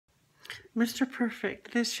Mr.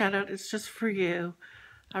 Perfect, this shout out is just for you.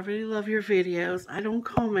 I really love your videos. I don't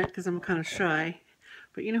comment because I'm kind of shy,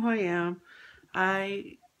 but you know who I am.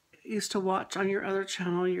 I used to watch on your other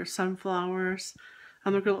channel your sunflowers.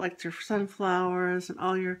 I'm a girl that likes your sunflowers and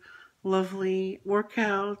all your lovely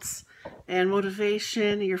workouts and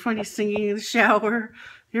motivation. Your funny singing in the shower.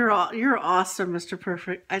 You're awesome, Mr.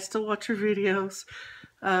 Perfect. I still watch your videos.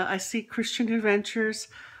 I see Christian Adventures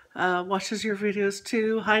watches your videos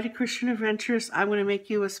too. Hi to Christian Adventures. I'm going to make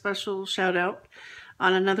you a special shout out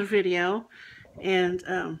on another video. And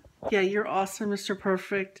yeah, you're awesome, Mr.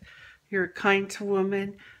 Perfect. You're kind to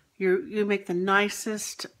women. You make the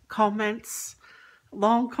nicest comments.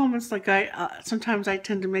 Long comments, like sometimes I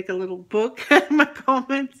tend to make a little book in my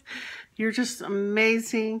comments. You're just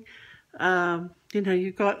amazing. You know,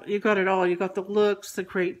 you got it all. You got the looks, the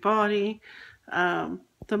great body, the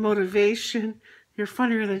motivation. You're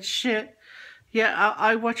funnier than shit. Yeah,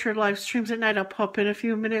 I watch your live streams at night. I'll pop in a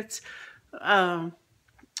few minutes. I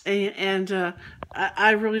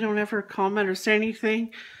really don't ever comment or say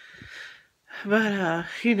anything. But,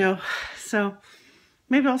 you know, so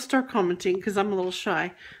maybe I'll start commenting because I'm a little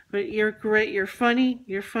shy. But you're great. You're funny.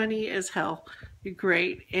 You're funny as hell. You're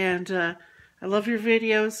great. And I love your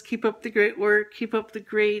videos. Keep up the great work. Keep up the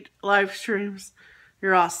great live streams.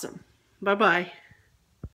 You're awesome. Bye-bye.